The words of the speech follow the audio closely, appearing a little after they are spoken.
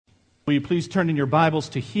Will you please turn in your Bibles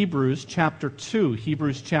to Hebrews chapter 2,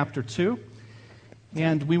 Hebrews chapter 2.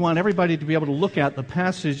 And we want everybody to be able to look at the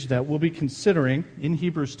passage that we'll be considering in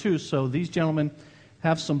Hebrews 2. So these gentlemen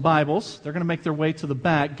have some Bibles. They're going to make their way to the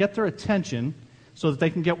back, get their attention so that they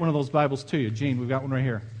can get one of those Bibles to you. Gene, we've got one right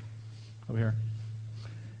here, over here.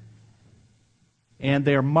 And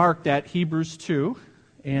they are marked at Hebrews 2.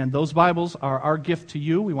 And those Bibles are our gift to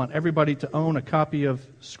you. We want everybody to own a copy of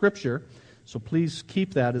Scripture. So please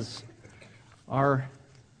keep that as our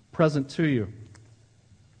present to you.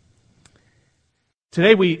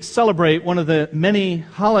 Today we celebrate one of the many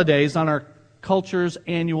holidays on our culture's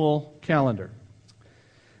annual calendar.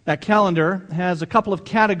 That calendar has a couple of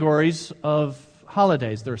categories of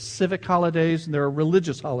holidays. There are civic holidays and there are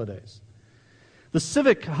religious holidays. The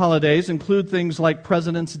civic holidays include things like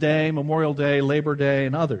President's Day, Memorial Day, Labor Day,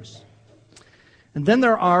 and others. And then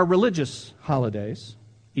there are religious holidays: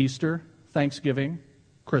 Easter, Thanksgiving,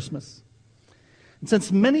 Christmas. And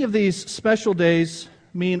since many of these special days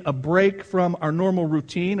mean a break from our normal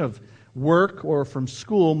routine of work or from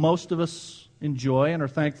school, most of us enjoy and are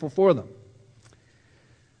thankful for them.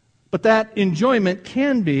 But that enjoyment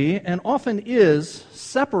can be, and often is,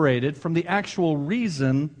 separated from the actual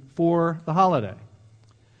reason for the holiday.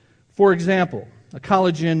 For example, a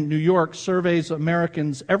college in New York surveys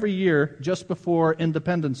Americans every year just before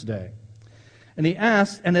Independence Day. And it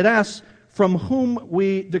asks from whom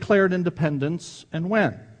we declared independence and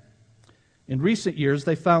when. In recent years,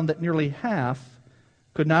 they found that nearly half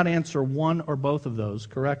could not answer one or both of those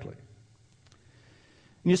correctly.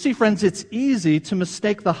 And you see, friends, it's easy to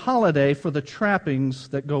mistake the holiday for the trappings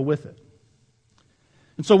that go with it.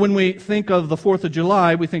 And so when we think of the 4th of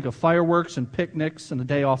July, we think of fireworks and picnics and a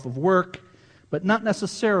day off of work, but not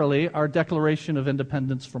necessarily our Declaration of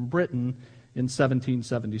Independence from Britain in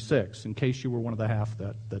 1776, in case you were one of the half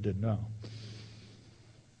that didn't know.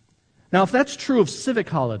 Now, if that's true of civic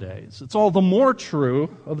holidays, it's all the more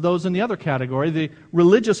true of those in the other category, the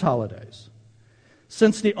religious holidays,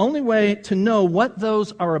 since the only way to know what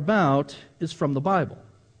those are about is from the Bible.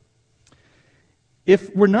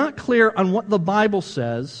 If we're not clear on what the Bible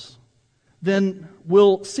says, then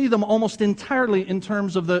we'll see them almost entirely in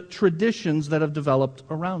terms of the traditions that have developed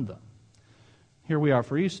around them. Here we are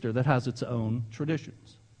for Easter that has its own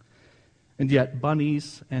traditions. And yet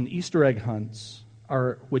bunnies and Easter egg hunts,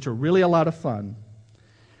 which are really a lot of fun,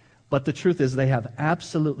 but the truth is they have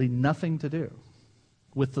absolutely nothing to do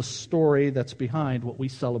with the story that's behind what we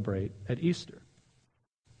celebrate at Easter.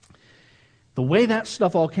 The way that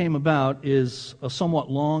stuff all came about is a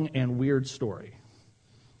somewhat long and weird story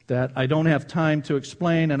that I don't have time to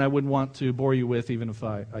explain, and I wouldn't want to bore you with even if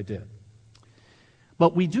I did.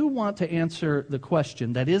 But we do want to answer the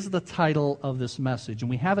question that is the title of this message, and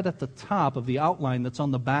we have it at the top of the outline that's on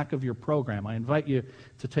the back of your program. I invite you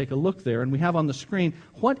to take a look there, and we have on the screen,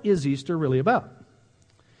 what is Easter really about?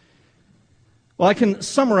 Well, I can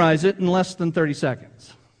summarize it in less than 30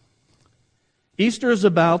 seconds. Easter is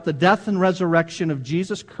about the death and resurrection of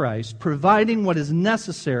Jesus Christ, providing what is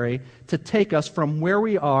necessary to take us from where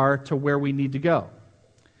we are to where we need to go.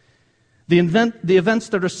 The events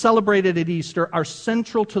that are celebrated at Easter are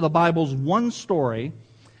central to the Bible's one story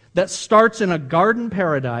that starts in a garden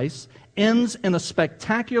paradise, ends in a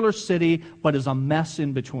spectacular city, but is a mess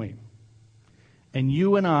in between. And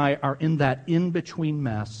you and I are in that in-between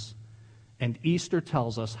mess, and Easter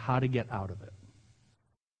tells us how to get out of it.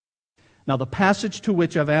 Now, the passage to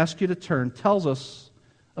which I've asked you to turn tells us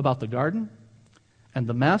about the garden and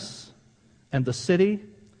the mess and the city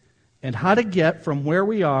and how to get from where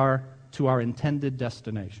we are to our intended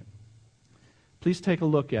destination. Please take a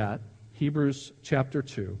look at Hebrews chapter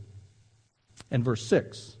 2 and verse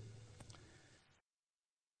 6.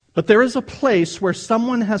 But there is a place where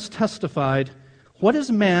someone has testified, "What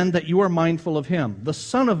is man that you are mindful of him, the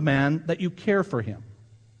Son of Man that you care for him?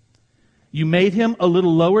 You made him a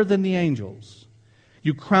little lower than the angels.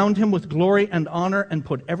 You crowned him with glory and honor and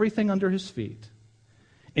put everything under his feet.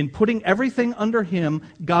 In putting everything under him,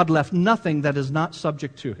 God left nothing that is not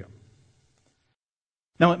subject to him."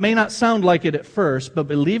 Now, it may not sound like it at first, but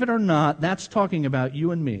believe it or not, that's talking about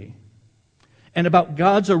you and me and about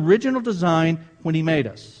God's original design when He made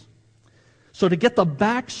us. So to get the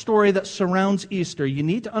backstory that surrounds Easter, you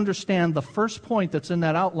need to understand the first point that's in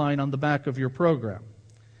that outline on the back of your program,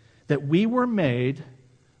 that we were made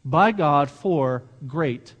by God for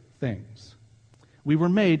great things. We were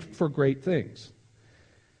made for great things.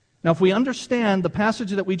 Now, if we understand the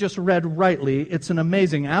passage that we just read rightly, it's an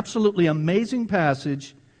amazing, absolutely amazing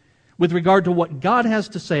passage with regard to what God has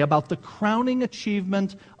to say about the crowning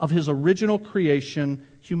achievement of His original creation,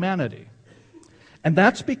 humanity. And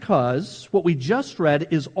that's because what we just read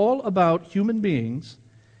is all about human beings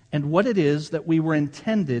and what it is that we were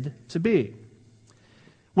intended to be.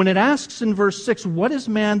 When it asks in verse 6, what is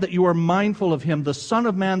man that you are mindful of him, the Son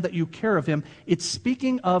of Man that you care of him, it's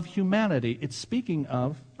speaking of humanity. It's speaking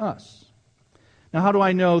of us. Now, how do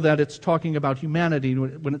I know that it's talking about humanity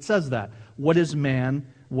when it says that? What is man?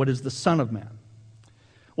 What is the Son of Man?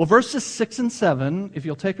 Well, verses 6 and 7, if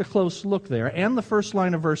you'll take a close look there, and the first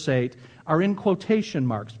line of verse 8, are in quotation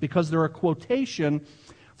marks because they're a quotation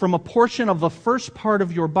from a portion of the first part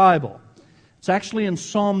of your Bible. It's actually in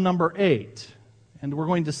Psalm number 8. And we're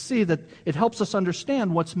going to see that it helps us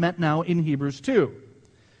understand what's meant now in Hebrews 2.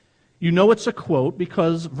 You know it's a quote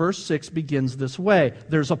because verse 6 begins this way.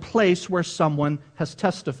 There's a place where someone has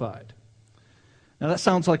testified. Now that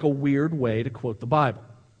sounds like a weird way to quote the Bible.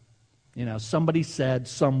 You know, somebody said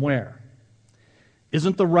somewhere.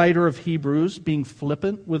 Isn't the writer of Hebrews being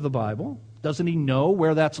flippant with the Bible? Doesn't he know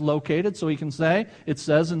where that's located so he can say, it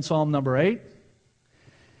says in Psalm number 8?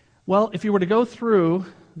 Well, if you were to go through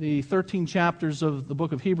the 13 chapters of the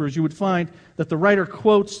book of Hebrews, you would find that the writer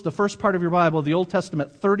quotes the first part of your Bible, the Old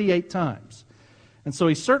Testament, 38 times. And so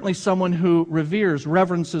he's certainly someone who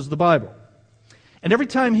reverences the Bible. And every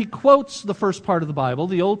time he quotes the first part of the Bible,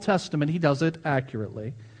 the Old Testament, he does it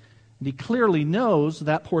accurately. And he clearly knows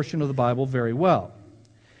that portion of the Bible very well.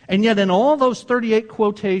 And yet in all those 38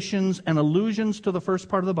 quotations and allusions to the first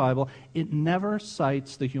part of the Bible, it never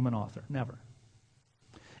cites the human author. Never.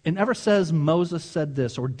 It never says Moses said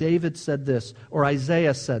this, or David said this, or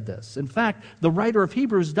Isaiah said this. In fact, the writer of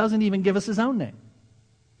Hebrews doesn't even give us his own name.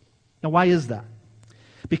 Now, why is that?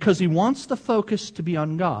 Because he wants the focus to be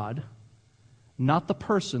on God, not the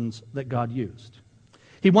persons that God used.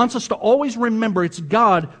 He wants us to always remember it's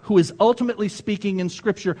God who is ultimately speaking in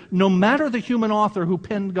Scripture, no matter the human author who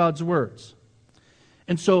penned God's words.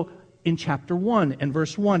 And so, in chapter 1 and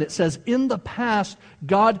verse 1, it says, in the past,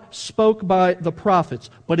 God spoke by the prophets,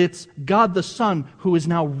 but it's God the Son who is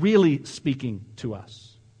now really speaking to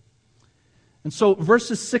us. And so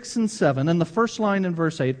verses 6 and 7 and the first line in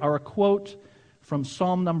verse 8 are a quote from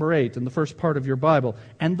Psalm number 8 in the first part of your Bible.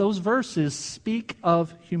 And those verses speak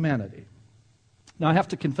of humanity. Now, I have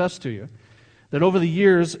to confess to you that over the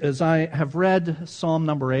years, as I have read Psalm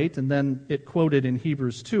number 8 and then it quoted in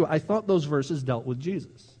Hebrews 2, I thought those verses dealt with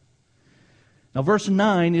Jesus. Now, verse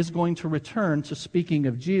 9 is going to return to speaking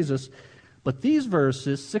of Jesus, but these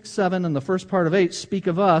verses, 6, 7, and the first part of 8, speak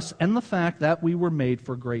of us and the fact that we were made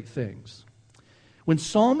for great things. When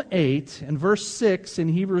Psalm 8 and verse 6 in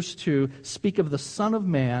Hebrews 2 speak of the Son of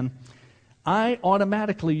Man, I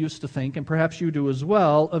automatically used to think, and perhaps you do as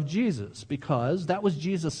well, of Jesus, because that was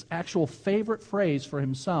Jesus' actual favorite phrase for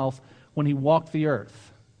himself when he walked the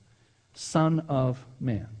earth. Son of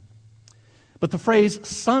Man. But the phrase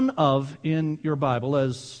son of in your Bible,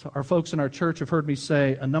 as our folks in our church have heard me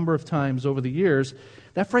say a number of times over the years,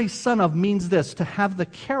 that phrase son of means this, to have the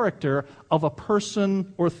character of a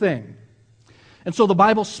person or thing. And so the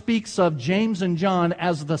Bible speaks of James and John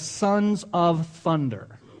as the sons of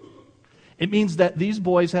thunder. It means that these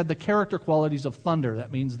boys had the character qualities of thunder.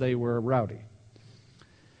 That means they were rowdy.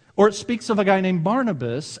 Or it speaks of a guy named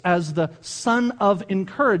Barnabas as the son of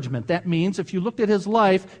encouragement. That means if you looked at his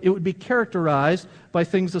life, it would be characterized by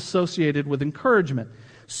things associated with encouragement.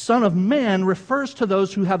 Son of Man refers to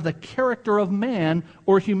those who have the character of man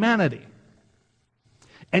or humanity.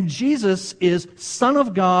 And Jesus is Son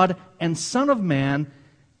of God and Son of Man.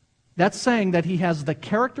 That's saying that he has the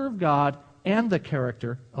character of God and the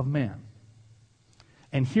character of man.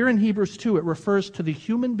 And here in Hebrews 2, it refers to the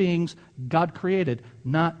human beings God created,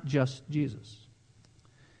 not just Jesus.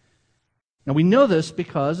 Now we know this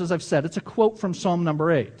because, as I've said, it's a quote from Psalm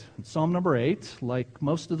number 8. And Psalm number 8, like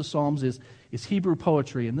most of the Psalms, is Hebrew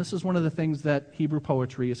poetry. And this is one of the things that Hebrew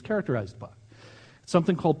poetry is characterized by. It's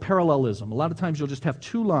something called parallelism. A lot of times you'll just have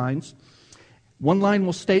two lines. One line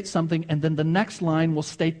will state something, and then the next line will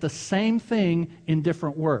state the same thing in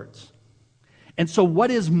different words. And so what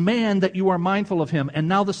is man that you are mindful of him? And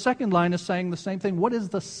now the second line is saying the same thing. What is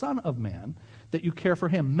the Son of Man that you care for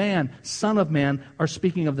him? Man, Son of Man are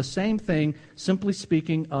speaking of the same thing, simply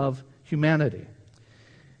speaking of humanity.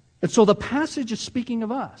 And so the passage is speaking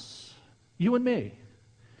of us, you and me.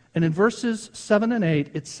 And in verses 7 and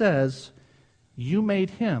 8, it says, you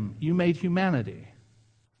made him, you made humanity,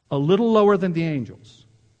 a little lower than the angels.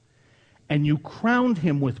 And you crowned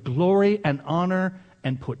him with glory and honor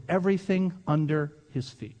and put everything under his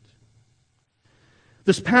feet.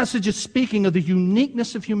 This passage is speaking of the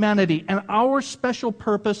uniqueness of humanity and our special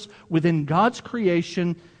purpose within God's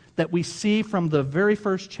creation that we see from the very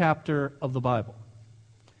first chapter of the Bible.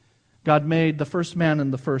 God made the first man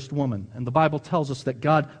and the first woman, and the Bible tells us that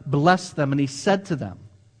God blessed them, and He said to them,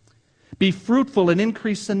 "Be fruitful and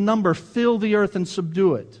increase in number, fill the earth and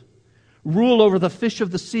subdue it. Rule over the fish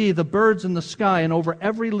of the sea, the birds in the sky, and over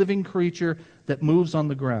every living creature that moves on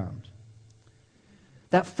the ground."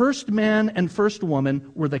 That first man and first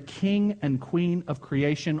woman were the king and queen of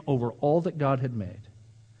creation over all that God had made.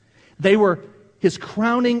 They were His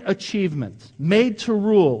crowning achievement, made to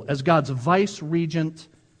rule as God's vice-regent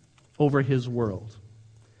over His world.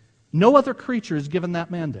 No other creature is given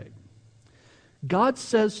that mandate. God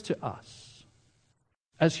says to us,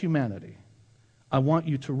 as humanity, "I want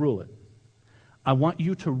you to rule it. I want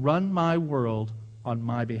you to run my world on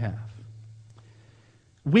my behalf."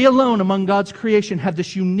 We alone among God's creation have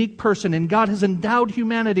this unique person, and God has endowed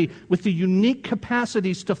humanity with the unique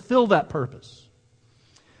capacities to fill that purpose.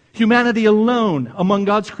 Humanity alone among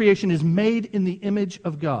God's creation is made in the image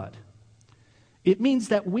of God. It means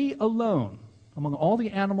that we alone, among all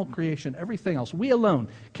the animal creation, everything else, we alone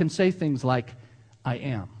can say things like, "I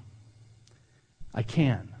am, I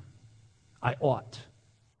can, I ought,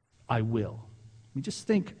 I will." I mean, just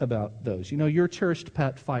think about those. You know, your cherished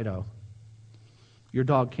pet, Fido, your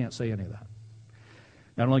dog can't say any of that.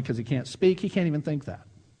 Not only because he can't speak, he can't even think that.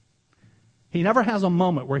 He never has a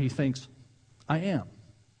moment where he thinks, "I am.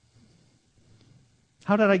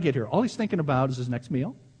 How did I get here?" All he's thinking about is his next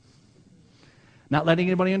meal, not letting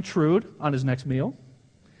anybody intrude on his next meal.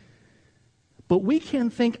 But we can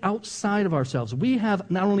think outside of ourselves. We have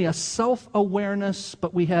not only a self-awareness,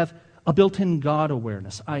 but we have a built-in God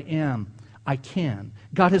awareness. I am. I can.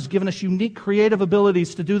 God has given us unique creative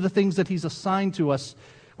abilities to do the things that He's assigned to us,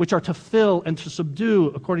 which are to fill and to subdue,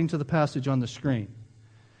 according to the passage on the screen.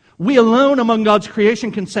 We alone among God's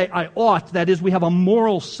creation can say, "I ought." That is, we have a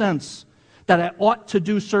moral sense that I ought to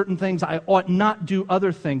do certain things, I ought not do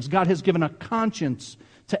other things. God has given a conscience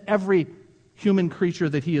to every human creature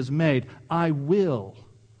that He has made. I will.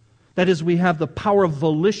 That is, we have the power of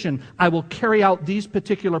volition. I will carry out these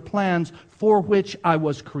particular plans for which I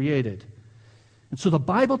was created. And so the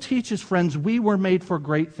Bible teaches, friends, we were made for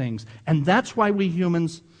great things. And that's why we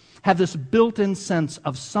humans have this built-in sense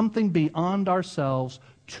of something beyond ourselves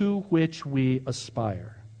to which we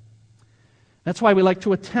aspire. That's why we like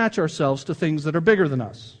to attach ourselves to things that are bigger than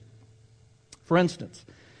us. For instance,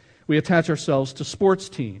 we attach ourselves to sports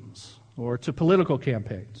teams or to political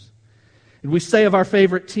campaigns. And we say of our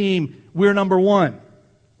favorite team, "We're number one,"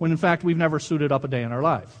 when in fact we've never suited up a day in our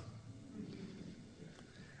life.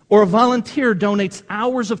 Or a volunteer donates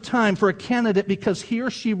hours of time for a candidate because he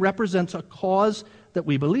or she represents a cause that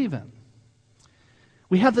we believe in.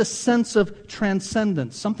 We have this sense of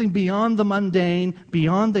transcendence, something beyond the mundane,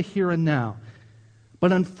 beyond the here and now.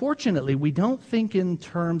 But unfortunately, we don't think in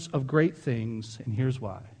terms of great things, and here's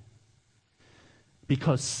why.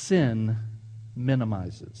 Because sin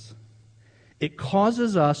minimizes. It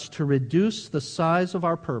causes us to reduce the size of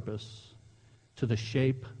our purpose to the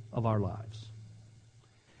shape of our lives.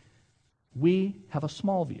 We have a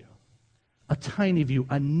small view, a tiny view,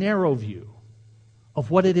 a narrow view of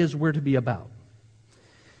what it is we're to be about.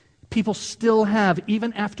 People still have,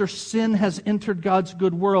 even after sin has entered God's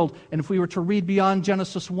good world, and if we were to read beyond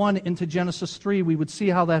Genesis 1 into Genesis 3, we would see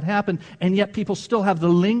how that happened, and yet people still have the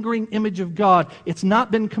lingering image of God. It's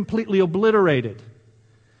not been completely obliterated.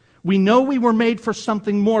 We know we were made for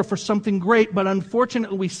something more, for something great, but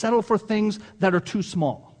unfortunately we settle for things that are too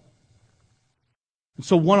small. And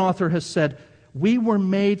so one author has said, we were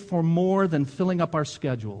made for more than filling up our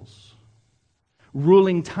schedules,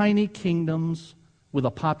 ruling tiny kingdoms with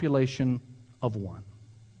a population of one.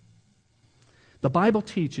 The Bible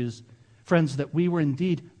teaches, friends, that we were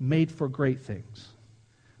indeed made for great things.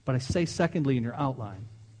 But I say secondly in your outline,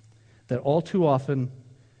 that all too often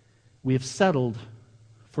we have settled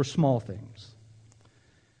for small things.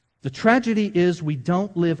 The tragedy is we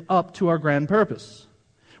don't live up to our grand purpose.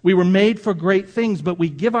 We were made for great things, but we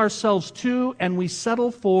give ourselves to and we settle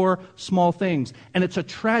for small things. And it's a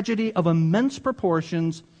tragedy of immense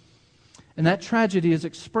proportions, and that tragedy is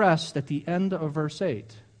expressed at the end of verse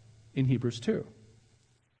 8 in Hebrews 2.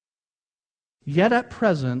 Yet at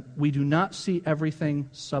present, we do not see everything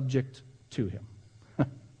subject to Him.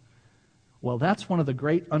 Well, that's one of the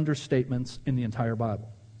great understatements in the entire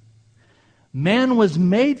Bible. Man was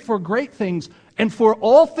made for great things and for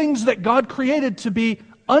all things that God created to be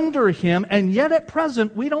under Him, and yet at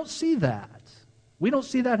present, we don't see that. We don't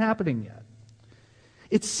see that happening yet.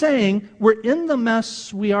 It's saying we're in the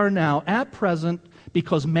mess we are now at present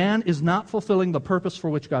because man is not fulfilling the purpose for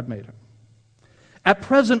which God made him. At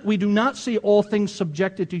present, we do not see all things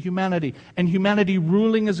subjected to humanity, and humanity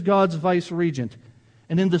ruling as God's vice-regent.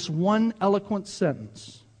 And in this one eloquent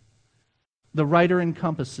sentence, the writer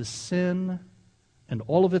encompasses sin and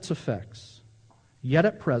all of its effects, yet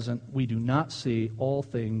at present we do not see all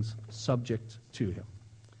things subject to him.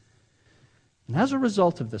 And as a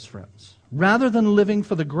result of this, friends, rather than living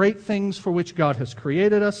for the great things for which God has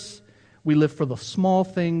created us, we live for the small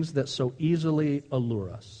things that so easily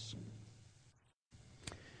allure us.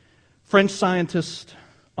 French scientist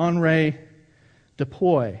Henri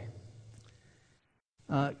Depouy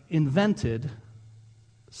invented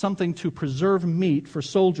something to preserve meat for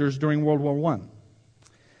soldiers during World War I.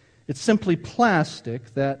 It's simply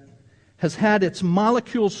plastic that has had its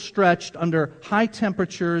molecules stretched under high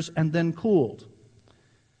temperatures and then cooled.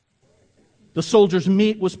 The soldiers'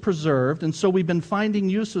 meat was preserved, and so we've been finding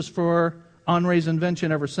uses for Henri's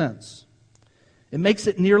invention ever since. It makes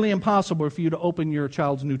it nearly impossible for you to open your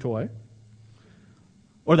child's new toy,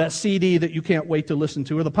 or that CD that you can't wait to listen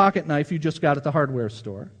to, or the pocket knife you just got at the hardware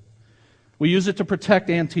store. We use it to protect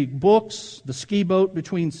antique books, the ski boat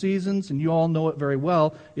between seasons, and you all know it very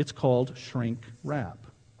well. It's called shrink wrap.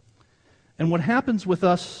 And what happens with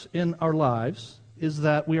us in our lives is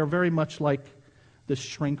that we are very much like this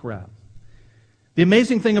shrink wrap. The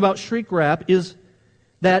amazing thing about shrink wrap is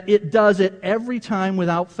that it does it every time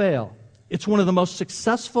without fail. It's one of the most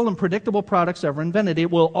successful and predictable products ever invented. It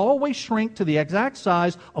will always shrink to the exact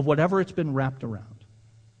size of whatever it's been wrapped around.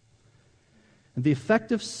 And the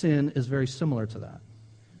effect of sin is very similar to that.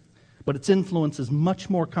 But its influence is much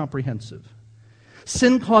more comprehensive.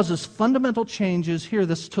 Sin causes fundamental changes, hear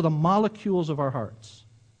this, to the molecules of our hearts.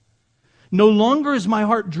 No longer is my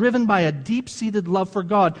heart driven by a deep-seated love for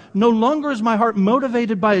God. No longer is my heart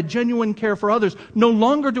motivated by a genuine care for others. No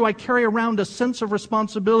longer do I carry around a sense of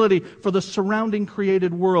responsibility for the surrounding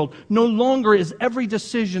created world. No longer is every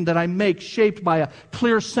decision that I make shaped by a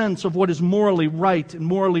clear sense of what is morally right and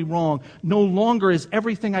morally wrong. No longer is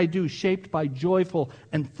everything I do shaped by joyful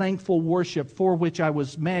and thankful worship for which I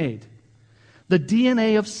was made. The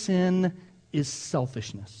DNA of sin is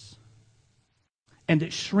selfishness. And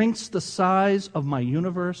it shrinks the size of my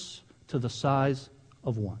universe to the size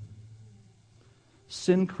of one.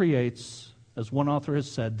 Sin creates, as one author has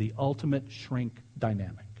said, the ultimate shrink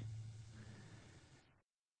dynamic.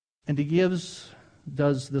 And he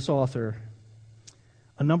does this author,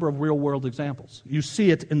 a number of real-world examples. You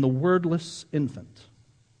see it in the wordless infant,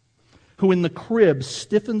 who in the crib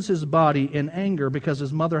stiffens his body in anger because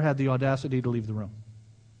his mother had the audacity to leave the room.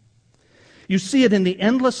 You see it in the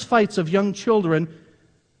endless fights of young children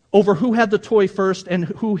over who had the toy first and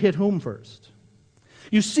who hit whom first.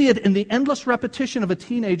 You see it in the endless repetition of a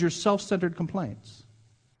teenager's self-centered complaints.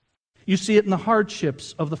 You see it in the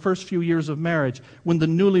hardships of the first few years of marriage when the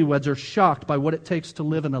newlyweds are shocked by what it takes to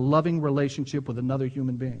live in a loving relationship with another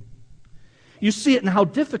human being. You see it in how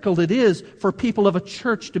difficult it is for people of a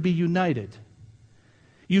church to be united.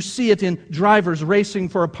 You see it in drivers racing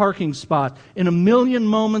for a parking spot, in a million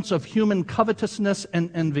moments of human covetousness and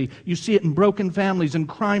envy. You see it in broken families and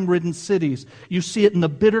crime-ridden cities. You see it in the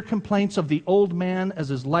bitter complaints of the old man as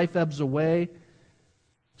his life ebbs away.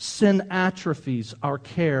 Sin atrophies our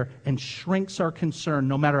care and shrinks our concern.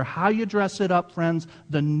 No matter how you dress it up, friends,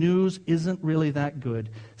 the news isn't really that good.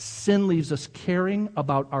 Sin leaves us caring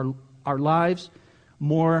about our lives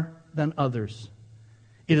more than others.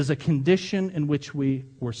 It is a condition in which we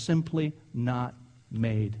were simply not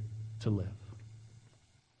made to live.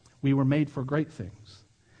 We were made for great things,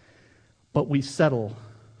 but we settle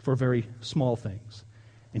for very small things.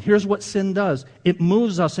 And here's what sin does. It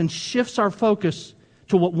moves us and shifts our focus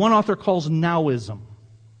to what one author calls nowism.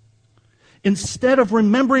 Instead of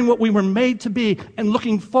remembering what we were made to be and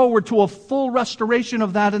looking forward to a full restoration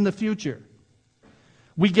of that in the future,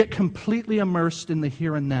 we get completely immersed in the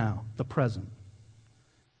here and now, the present.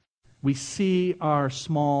 We see our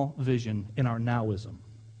small vision in our nowism.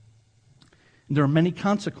 And there are many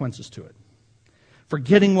consequences to it.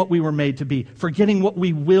 Forgetting what we were made to be, forgetting what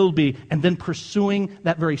we will be, and then pursuing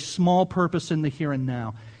that very small purpose in the here and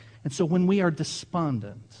now. And so when we are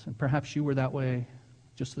despondent, and perhaps you were that way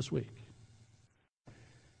just this week,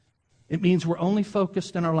 it means we're only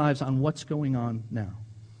focused in our lives on what's going on now.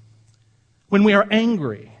 When we are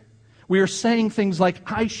angry, we are saying things like,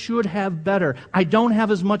 I should have better. I don't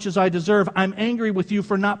have as much as I deserve. I'm angry with you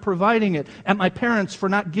for not providing it, at my parents for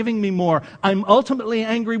not giving me more. I'm ultimately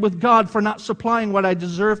angry with God for not supplying what I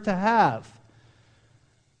deserve to have.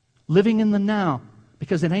 Living in the now,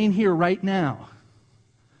 because it ain't here right now.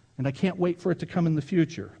 And I can't wait for it to come in the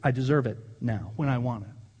future. I deserve it now, when I want it.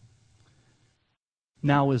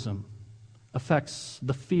 Nowism affects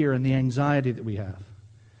the fear and the anxiety that we have,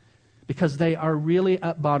 because they are really,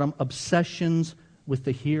 at bottom, obsessions with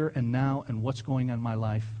the here and now and what's going on in my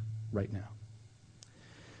life right now.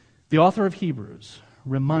 The author of Hebrews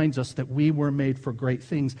reminds us that we were made for great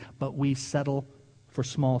things, but we settle for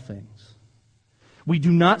small things. We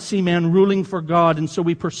do not see man ruling for God, and so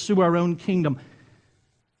we pursue our own kingdom.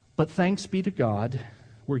 But thanks be to God,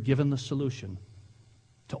 we're given the solution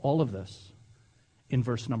to all of this in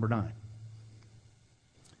verse number 9.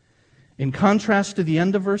 In contrast to the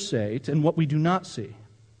end of verse 8 and what we do not see,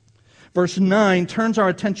 verse 9 turns our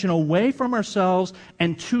attention away from ourselves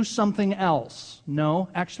and to something else. No,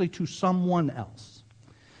 actually to someone else.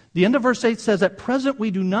 The end of verse 8 says, at present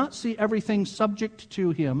we do not see everything subject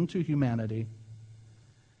to him, to humanity,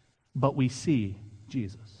 but we see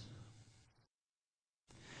Jesus.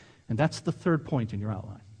 And that's the third point in your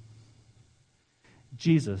outline.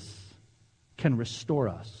 Jesus can restore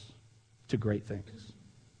us to great things.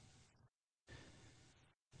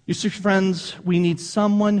 You see, friends, we need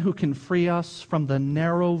someone who can free us from the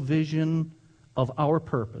narrow vision of our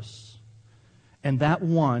purpose. And that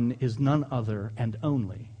one is none other and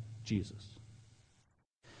only Jesus.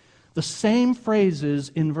 The same phrases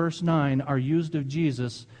in verse 9 are used of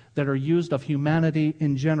Jesus that are used of humanity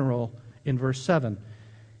in general in verse 7.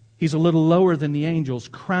 He's a little lower than the angels.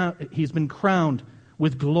 He's been crowned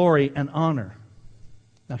with glory and honor.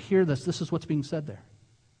 Now hear this. This is what's being said there.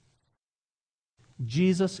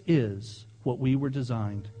 Jesus is what we were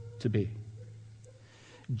designed to be.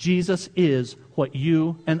 Jesus is what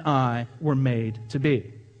you and I were made to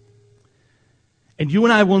be. And you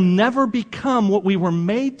and I will never become what we were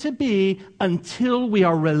made to be until we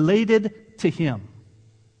are related to Him.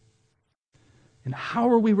 And how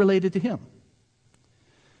are we related to Him?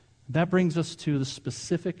 That brings us to the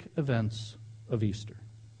specific events of Easter.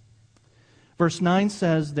 Verse 9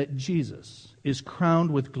 says that Jesus is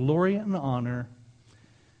crowned with glory and honor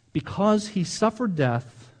because He suffered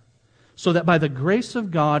death so that by the grace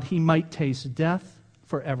of God He might taste death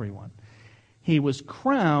for everyone. He was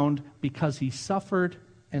crowned because He suffered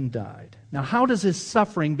and died. Now, how does His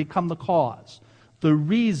suffering become the cause, the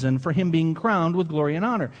reason for Him being crowned with glory and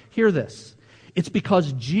honor? Hear this. It's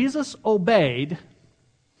because Jesus obeyed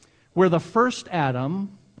where the first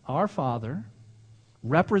Adam, our Father,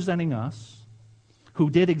 representing us, who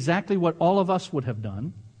did exactly what all of us would have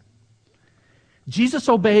done. Jesus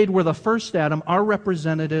obeyed where the first Adam, our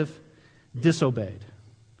representative, disobeyed.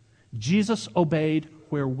 Jesus obeyed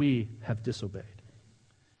where we have disobeyed.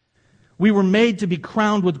 We were made to be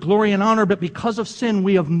crowned with glory and honor, but because of sin,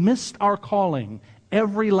 we have missed our calling,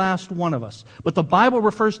 every last one of us. But the Bible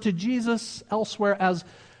refers to Jesus elsewhere as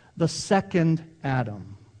the second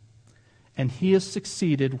Adam. And He has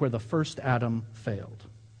succeeded where the first Adam failed.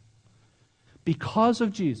 Because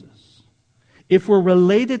of Jesus, if we're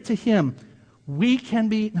related to Him, we can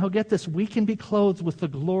be, now get this, we can be clothed with the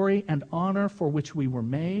glory and honor for which we were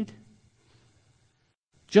made.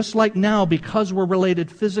 Just like now, because we're related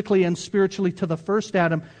physically and spiritually to the first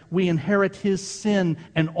Adam, we inherit his sin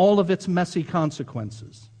and all of its messy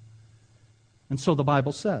consequences. And so the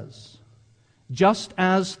Bible says, just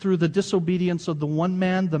as through the disobedience of the one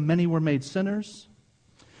man the many were made sinners,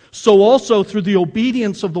 so also through the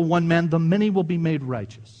obedience of the one man the many will be made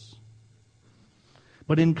righteous.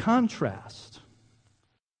 But in contrast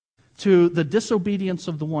to the disobedience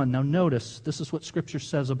of the one, now notice, this is what Scripture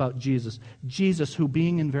says about Jesus. Jesus, who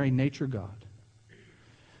being in very nature God,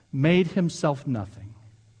 made Himself nothing.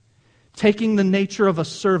 Taking the nature of a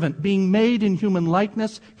servant, being made in human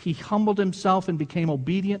likeness, He humbled Himself and became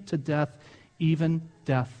obedient to death, even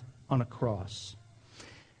death on a cross.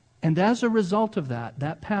 And as a result of that,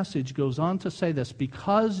 that passage goes on to say this,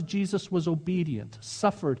 because Jesus was obedient,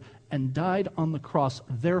 suffered, and died on the cross,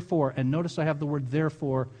 therefore, and notice I have the word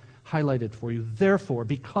therefore highlighted for you, therefore,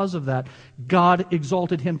 because of that, God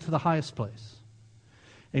exalted Him to the highest place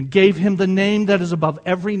and gave Him the name that is above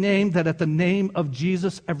every name, that at the name of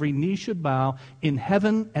Jesus every knee should bow in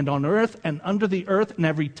heaven and on earth and under the earth, and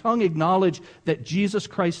every tongue acknowledge that Jesus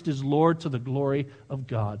Christ is Lord, to the glory of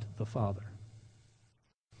God the Father.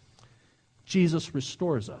 Jesus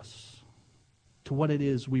restores us to what it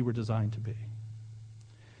is we were designed to be.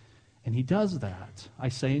 And He does that, I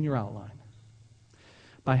say in your outline,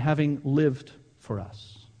 by having lived for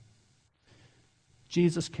us.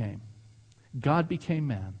 Jesus came, God became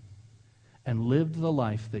man, and lived the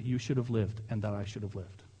life that you should have lived and that I should have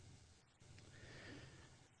lived.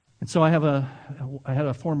 And so I had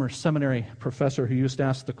a former seminary professor who used to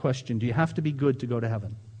ask the question, do you have to be good to go to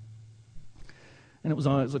heaven? And it was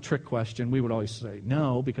always a trick question. We would always say,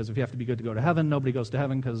 no, because if you have to be good to go to heaven, nobody goes to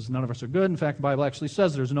heaven because none of us are good. In fact, the Bible actually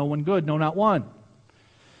says there's no one good, no, not one.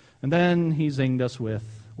 And then he zinged us with,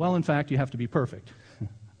 well, in fact, you have to be perfect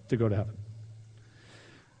to go to heaven.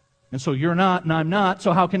 And so you're not and I'm not,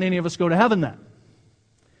 so how can any of us go to heaven then?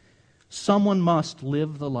 Someone must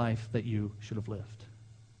live the life that you should have lived.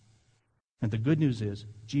 And the good news is,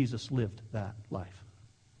 Jesus lived that life.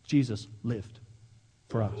 Jesus lived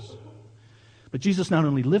for us. But Jesus not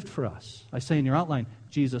only lived for us, I say in your outline,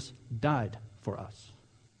 Jesus died for us.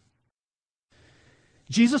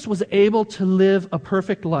 Jesus was able to live a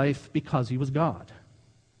perfect life because he was God.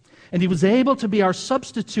 And he was able to be our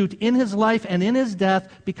substitute in his life and in his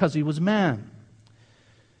death because he was man.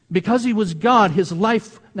 Because he was God, his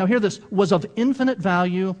life, now hear this, was of infinite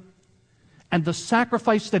value, and the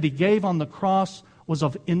sacrifice that he gave on the cross was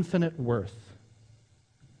of infinite worth.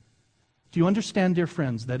 Do you understand, dear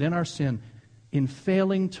friends, that in our sin, in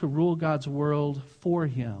failing to rule God's world for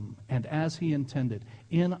him and as he intended,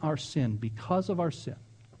 in our sin, because of our sin,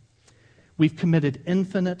 we've committed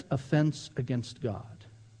infinite offense against God.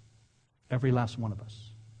 Every last one of us.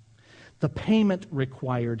 The payment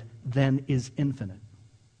required then is infinite.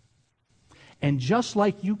 And just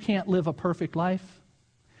like you can't live a perfect life,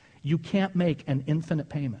 you can't make an infinite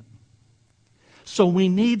payment. So we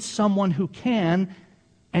need someone who can,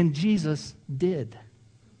 and Jesus did.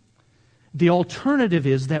 The alternative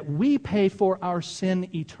is that we pay for our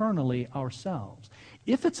sin eternally ourselves.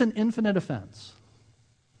 If it's an infinite offense,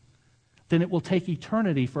 then it will take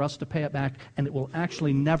eternity for us to pay it back, and it will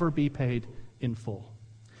actually never be paid in full.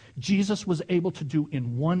 Jesus was able to do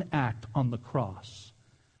in one act on the cross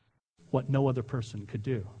what no other person could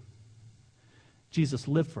do. Jesus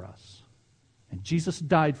lived for us, and Jesus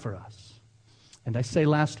died for us. And I say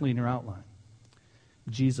lastly in your outline,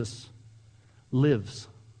 Jesus lives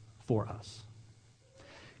for us.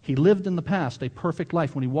 He lived in the past a perfect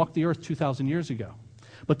life when he walked the earth 2,000 years ago.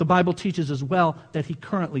 But the Bible teaches as well that he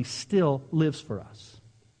currently still lives for us.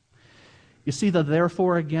 You see the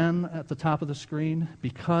therefore again at the top of the screen?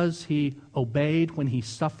 Because he obeyed when he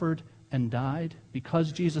suffered and died,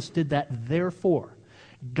 because Jesus did that, therefore,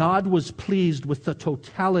 God was pleased with the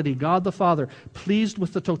totality, God the Father, pleased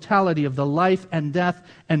with the totality of the life and death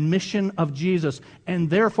and mission of Jesus. And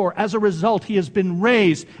therefore, as a result, he has been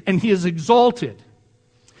raised and he is exalted.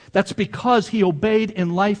 That's because he obeyed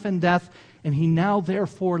in life and death, and he now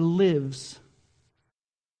therefore lives,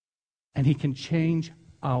 and he can change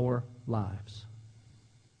our lives.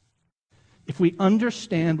 If we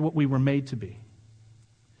understand what we were made to be,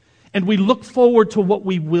 and we look forward to what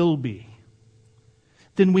we will be,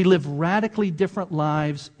 then we live radically different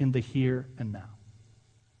lives in the here and now.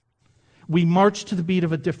 We march to the beat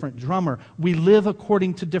of a different drummer. We live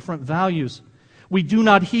according to different values. We do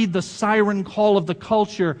not heed the siren call of the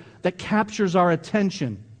culture that captures our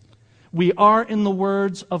attention. We are, in the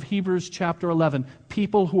words of Hebrews chapter 11,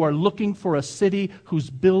 people who are looking for a city whose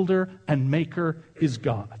builder and maker is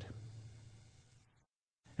God.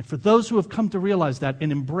 And for those who have come to realize that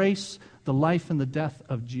and embrace the life and the death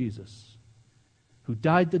of Jesus, who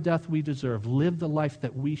died the death we deserve, lived the life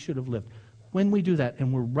that we should have lived, when we do that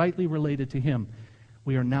and we're rightly related to him,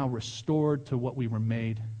 we are now restored to what we were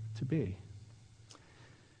made to be.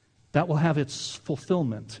 That will have its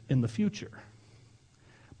fulfillment in the future,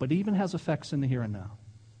 but even has effects in the here and now.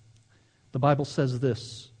 The Bible says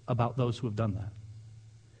this about those who have done that.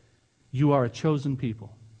 You are a chosen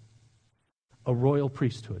people, a royal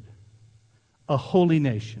priesthood, a holy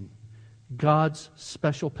nation, God's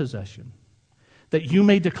special possession, that you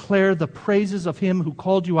may declare the praises of him who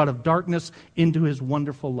called you out of darkness into his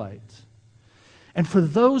wonderful light. And for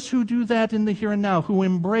those who do that in the here and now, who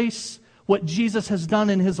embrace what Jesus has done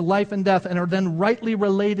in his life and death and are then rightly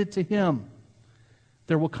related to him,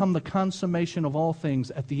 there will come the consummation of all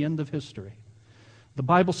things at the end of history. The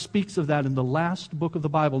Bible speaks of that in the last book of the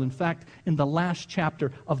Bible. In fact, in the last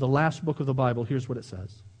chapter of the last book of the Bible, here's what it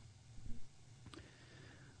says.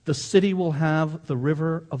 The city will have the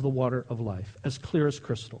river of the water of life, as clear as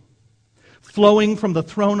crystal, flowing from the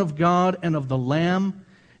throne of God and of the Lamb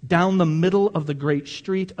down the middle of the great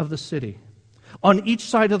street of the city. On each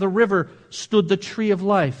side of the river stood the tree of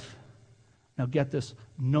life. Now get this,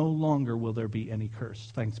 no longer will there be any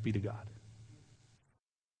curse. Thanks be to God.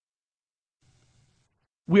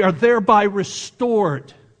 We are thereby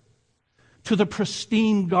restored to the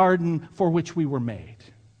pristine garden for which we were made.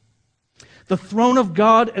 The throne of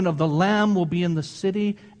God and of the Lamb will be in the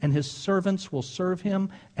city, and his servants will serve him.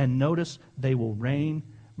 And notice, they will reign.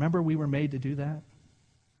 Remember, we were made to do that?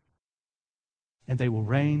 And they will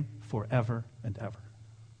reign forever and ever.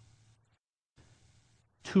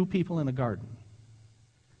 Two people in a garden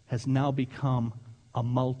has now become a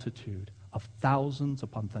multitude of thousands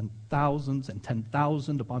upon thousands and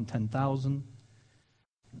 10,000 upon 10,000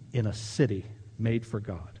 in a city made for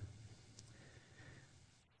God.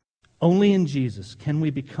 Only in Jesus can we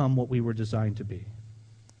become what we were designed to be.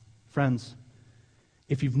 Friends,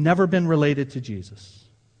 If you've never been related to Jesus,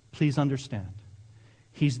 please understand,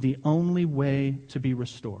 He's the only way to be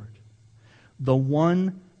restored. The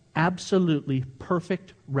one absolutely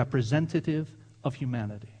perfect representative of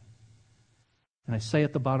humanity. And I say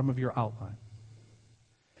at the bottom of your outline,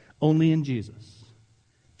 only in Jesus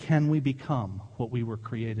can we become what we were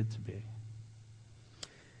created to be.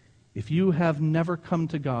 If you have never come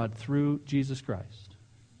to God through Jesus Christ,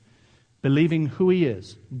 believing who He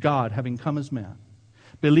is, God having come as man,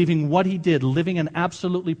 believing what He did, living an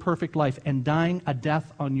absolutely perfect life, and dying a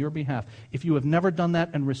death on your behalf, if you have never done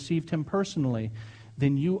that and received Him personally,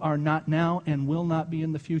 then you are not now and will not be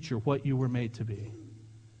in the future what you were made to be.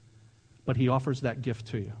 But He offers that gift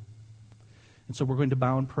to you. And so we're going to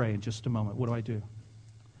bow and pray in just a moment. What do?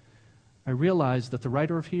 I realize that the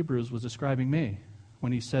writer of Hebrews was describing me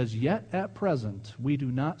when he says, yet at present we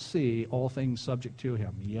do not see all things subject to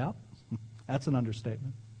Him. Yep, that's an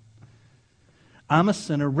understatement. I'm a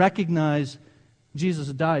sinner. Recognize Jesus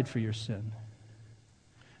died for your sin.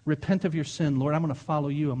 Repent of your sin. Lord, I'm going to follow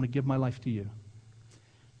you. I'm going to give my life to you.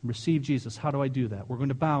 Receive Jesus. How do I do that? We're going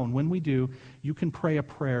to bow, and when we do, you can pray a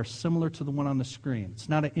prayer similar to the one on the screen. It's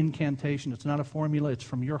not an incantation. It's not a formula. It's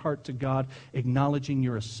from your heart to God, acknowledging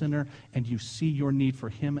you're a sinner and you see your need for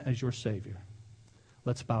Him as your Savior.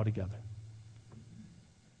 Let's bow together.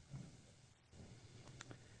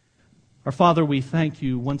 Our Father, we thank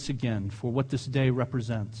you once again for what this day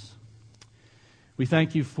represents. We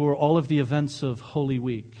thank you for all of the events of Holy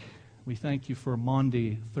Week. We thank you for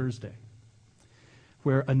Maundy Thursday,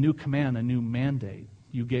 where a new command, a new mandate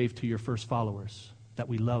you gave to your first followers, that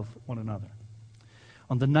we love one another.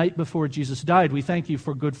 On the night before Jesus died, we thank you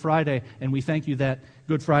for Good Friday, and we thank you that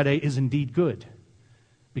Good Friday is indeed good,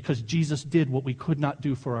 because Jesus did what we could not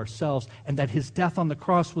do for ourselves, and that His death on the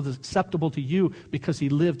cross was acceptable to you because He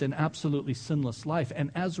lived an absolutely sinless life.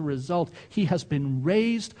 And as a result, He has been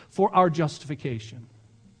raised for our justification.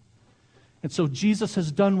 And so Jesus has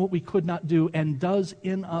done what we could not do and does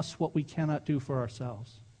in us what we cannot do for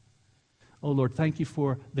ourselves. Oh Lord, thank you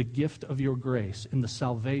for the gift of your grace in the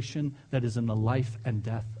salvation that is in the life and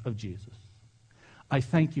death of Jesus. I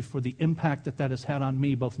thank you for the impact that has had on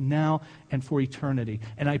me, both now and for eternity.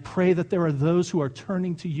 And I pray that there are those who are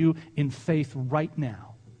turning to you in faith right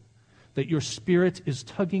now, that your Spirit is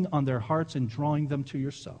tugging on their hearts and drawing them to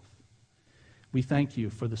yourself. We thank you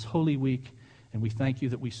for this Holy Week, and we thank you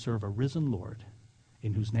that we serve a risen Lord,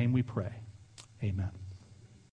 in whose name we pray. Amen.